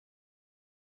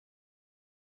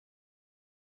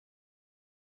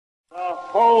The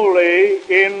Holy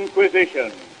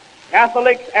Inquisition.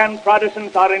 Catholics and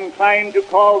Protestants are inclined to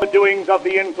call the doings of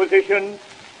the Inquisition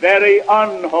very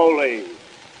unholy.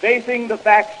 Facing the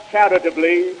facts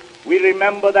charitably, we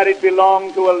remember that it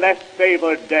belonged to a less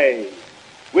favored day.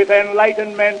 With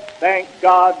enlightenment, thank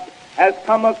God, has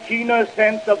come a keener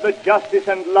sense of the justice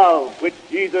and love which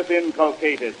Jesus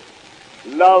inculcated.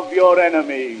 Love your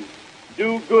enemies.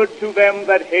 Do good to them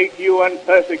that hate you and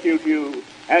persecute you,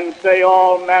 and say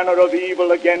all manner of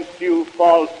evil against you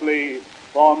falsely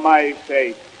for my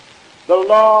sake. The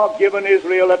law given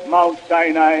Israel at Mount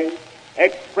Sinai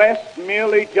expressed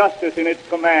merely justice in its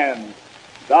command.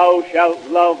 Thou shalt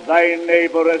love thy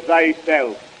neighbor as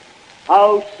thyself.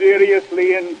 How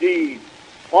seriously indeed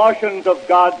portions of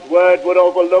God's word were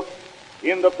overlooked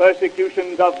in the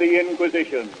persecutions of the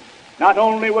Inquisition. Not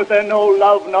only was there no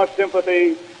love nor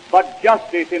sympathy, but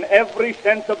justice in every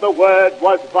sense of the word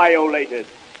was violated.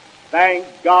 Thank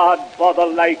God for the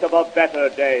light of a better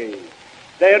day.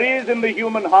 There is in the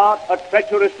human heart a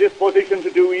treacherous disposition to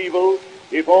do evil,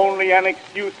 if only an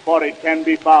excuse for it can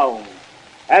be found.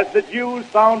 As the Jews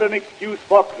found an excuse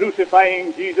for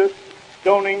crucifying Jesus,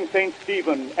 stoning St.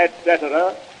 Stephen,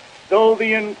 etc., so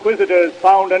the inquisitors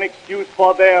found an excuse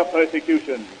for their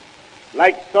persecution.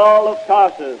 Like Saul of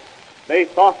Tarsus, they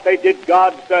thought they did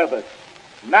God service.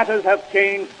 Matters have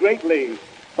changed greatly,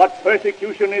 but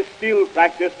persecution is still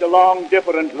practiced along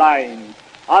different lines: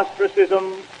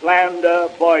 ostracism, slander,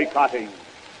 boycotting.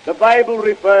 The Bible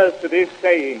refers to this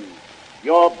saying,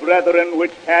 "Your brethren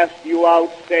which cast you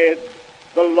out said,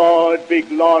 the Lord be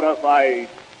glorified.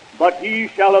 But he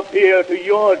shall appear to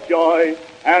your joy,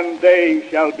 and they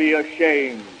shall be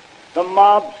ashamed." The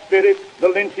mob spirit, the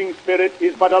lynching spirit,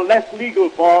 is but a less legal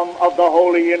form of the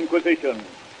Holy Inquisition.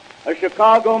 A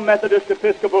Chicago Methodist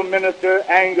Episcopal minister,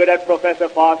 angered at Professor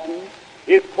Parson,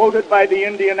 is quoted by the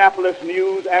Indianapolis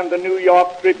News and the New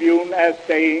York Tribune as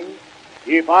saying,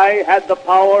 "If I had the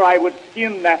power, I would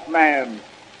skin that man,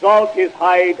 salt his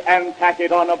hide, and tack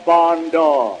it on a barn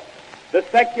door." The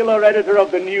secular editor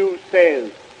of the News says,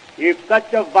 "If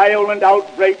such a violent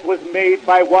outbreak was made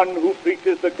by one who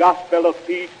preaches the gospel of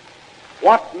peace,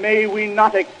 what may we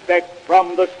not expect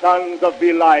from the sons of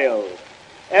Belial?"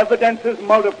 Evidences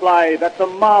multiply that the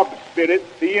mob spirit,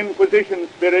 the Inquisition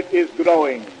spirit, is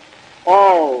growing.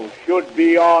 All should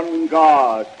be on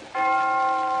guard.